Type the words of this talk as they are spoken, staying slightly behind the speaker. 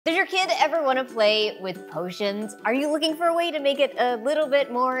Does your kid ever want to play with potions? Are you looking for a way to make it a little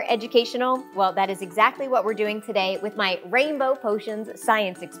bit more educational? Well, that is exactly what we're doing today with my Rainbow Potions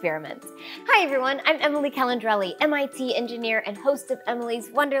science experiments. Hi everyone, I'm Emily Calandrelli, MIT engineer and host of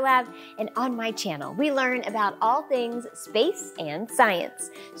Emily's Wonder Lab, and on my channel we learn about all things space and science.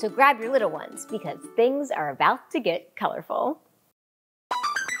 So grab your little ones because things are about to get colorful.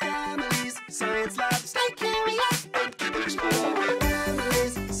 Emily's Science Lab, stay curious and keep exploring.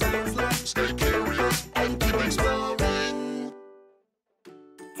 Emily's Science Lab, stay curious and keep exploring.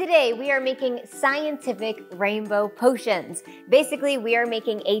 Today we are making scientific rainbow potions. Basically, we are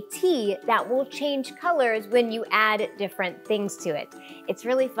making a tea that will change colors when you add different things to it. It's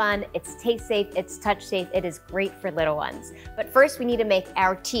really fun, it's taste safe, it's touch safe, it is great for little ones. But first we need to make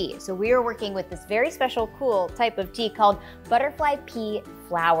our tea. So we are working with this very special, cool type of tea called butterfly pea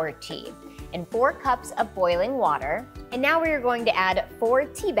flower tea, and 4 cups of boiling water. And now we are going to add 4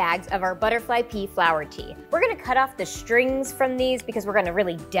 tea bags of our butterfly pea flower tea. We're gonna cut off the strings from these because we're gonna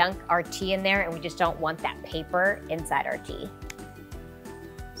really dunk our tea in there and we just don't want that paper inside our tea.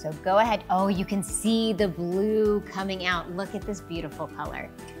 So go ahead. Oh, you can see the blue coming out. Look at this beautiful color.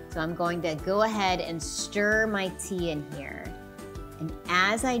 So I'm going to go ahead and stir my tea in here. And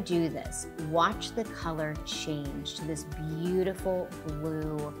as I do this, watch the color change to this beautiful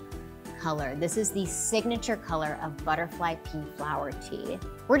blue color. This is the signature color of butterfly pea flower tea.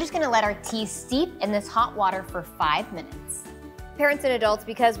 We're just gonna let our tea steep in this hot water for 5 minutes. Parents and adults,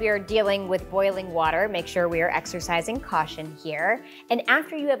 because we are dealing with boiling water, make sure we are exercising caution here. And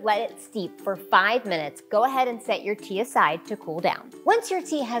after you have let it steep for 5 minutes, go ahead and set your tea aside to cool down. Once your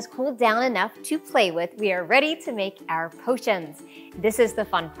tea has cooled down enough to play with, we are ready to make our potions. This is the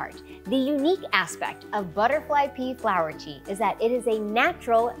fun part. The unique aspect of butterfly pea flower tea is that it is a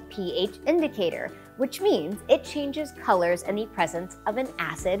natural pH indicator, which means it changes colors in the presence of an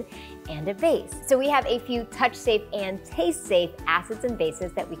acid and a base. So we have a few touch-safe and taste-safe acids and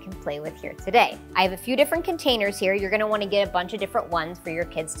bases that we can play with here today. I have a few different containers here. You're gonna wanna get a bunch of different ones for your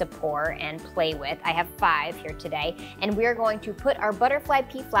kids to pour and play with. I have 5 here today, and we're going to put our butterfly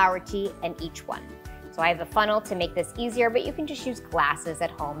pea flower tea in each one. So I have a funnel to make this easier, but you can just use glasses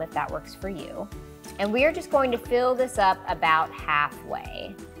at home if that works for you. And we are just going to fill this up about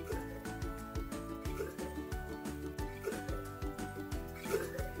halfway.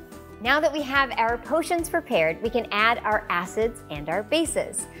 Now that we have our potions prepared, we can add our acids and our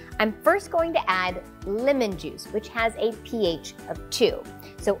bases. I'm first going to add lemon juice, which has a pH of 2.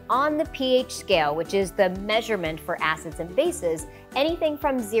 So on the pH scale, which is the measurement for acids and bases, anything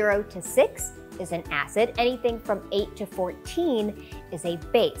from 0 to 6 is an acid, anything from 8 to 14 is a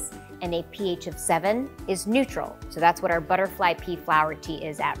base, and a pH of 7 is neutral. So that's what our butterfly pea flower tea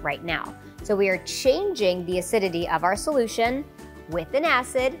is at right now. So we are changing the acidity of our solution with an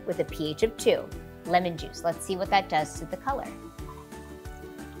acid with a pH of 2, lemon juice. Let's see what that does to the color.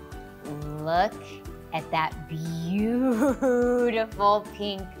 Look at that beautiful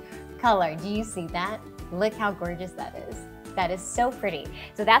pink color. Do you see that? Look how gorgeous that is. That is so pretty.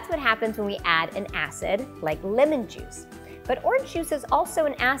 So that's what happens when we add an acid like lemon juice. But orange juice is also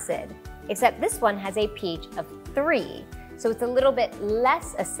an acid, except this one has a pH of 3. So it's a little bit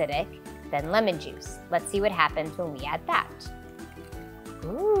less acidic than lemon juice. Let's see what happens when we add that.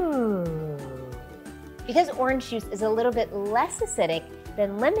 Ooh. Because orange juice is a little bit less acidic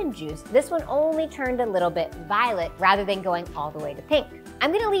than lemon juice, this one only turned a little bit violet rather than going all the way to pink.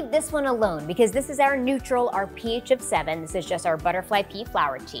 I'm gonna leave this one alone because this is our neutral, our pH of 7. This is just our butterfly pea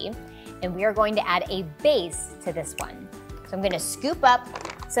flower tea. And we are going to add a base to this one. So I'm gonna scoop up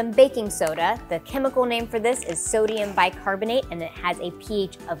some baking soda. The chemical name for this is sodium bicarbonate, and it has a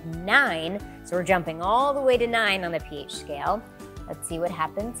pH of 9. So we're jumping all the way to 9 on the pH scale. Let's see what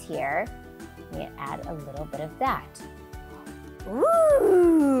happens here. We add a little bit of that.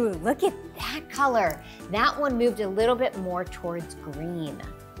 Ooh, look at that color. That one moved a little bit more towards green.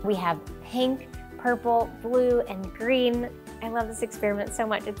 We have pink, purple, blue, and green. I love this experiment so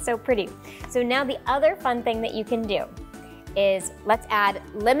much, it's so pretty. So now the other fun thing that you can do is let's add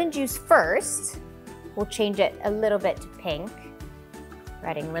lemon juice first. We'll change it a little bit to pink. We're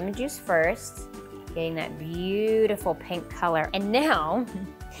adding lemon juice first. Getting that beautiful pink color. And now,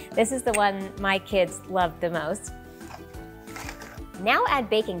 this is the one my kids love the most. Now add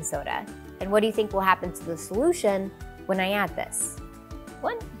baking soda. And what do you think will happen to the solution when I add this?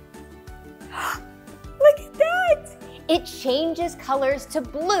 One. Look at that! It changes colors to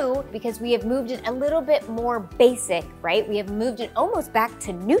blue because we have moved it a little bit more basic, right? We have moved it almost back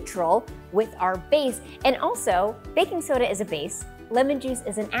to neutral with our base. And also, baking soda is a base. Lemon juice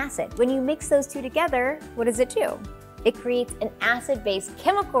is an acid. When you mix those two together, what does it do? It creates an acid-base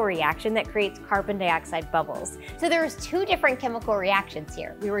chemical reaction that creates carbon dioxide bubbles. So there was 2 different chemical reactions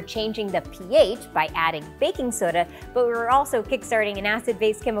here. We were changing the pH by adding baking soda, but we were also kickstarting an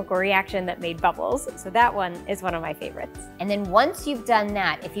acid-base chemical reaction that made bubbles. So that one is one of my favorites. And then once you've done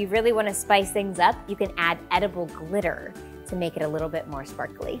that, if you really want to spice things up, you can add edible glitter to make it a little bit more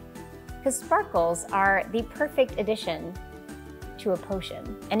sparkly. Because sparkles are the perfect addition to a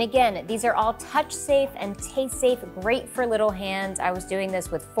potion. And again, these are all touch safe and taste safe, great for little hands. I was doing this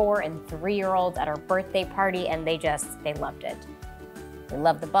with 4 and 3-year-olds at our birthday party and they loved it. They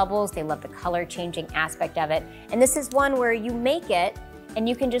love the bubbles, they love the color changing aspect of it. And this is one where you make it and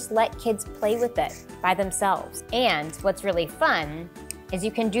you can just let kids play with it by themselves. And what's really fun is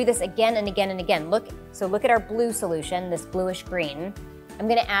you can do this again and again and again. Look at our blue solution, this bluish green. I'm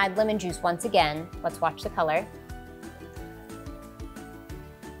gonna add lemon juice once again. Let's watch the color.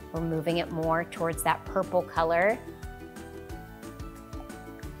 We're moving it more towards that purple color.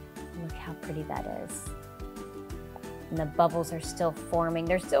 Look how pretty that is. And the bubbles are still forming.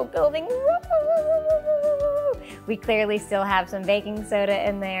 They're still building. We clearly still have some baking soda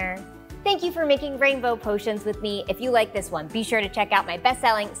in there. Thank you for making rainbow potions with me. If you like this one, be sure to check out my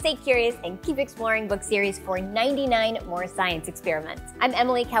best-selling Stay Curious and Keep Exploring book series for 99 more science experiments. I'm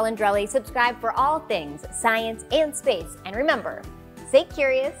Emily Calandrelli. Subscribe for all things science and space. And remember, stay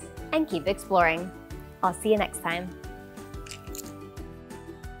curious and keep exploring. I'll see you next time.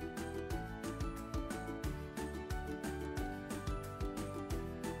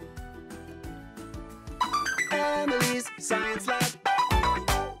 Emily's Science Lab.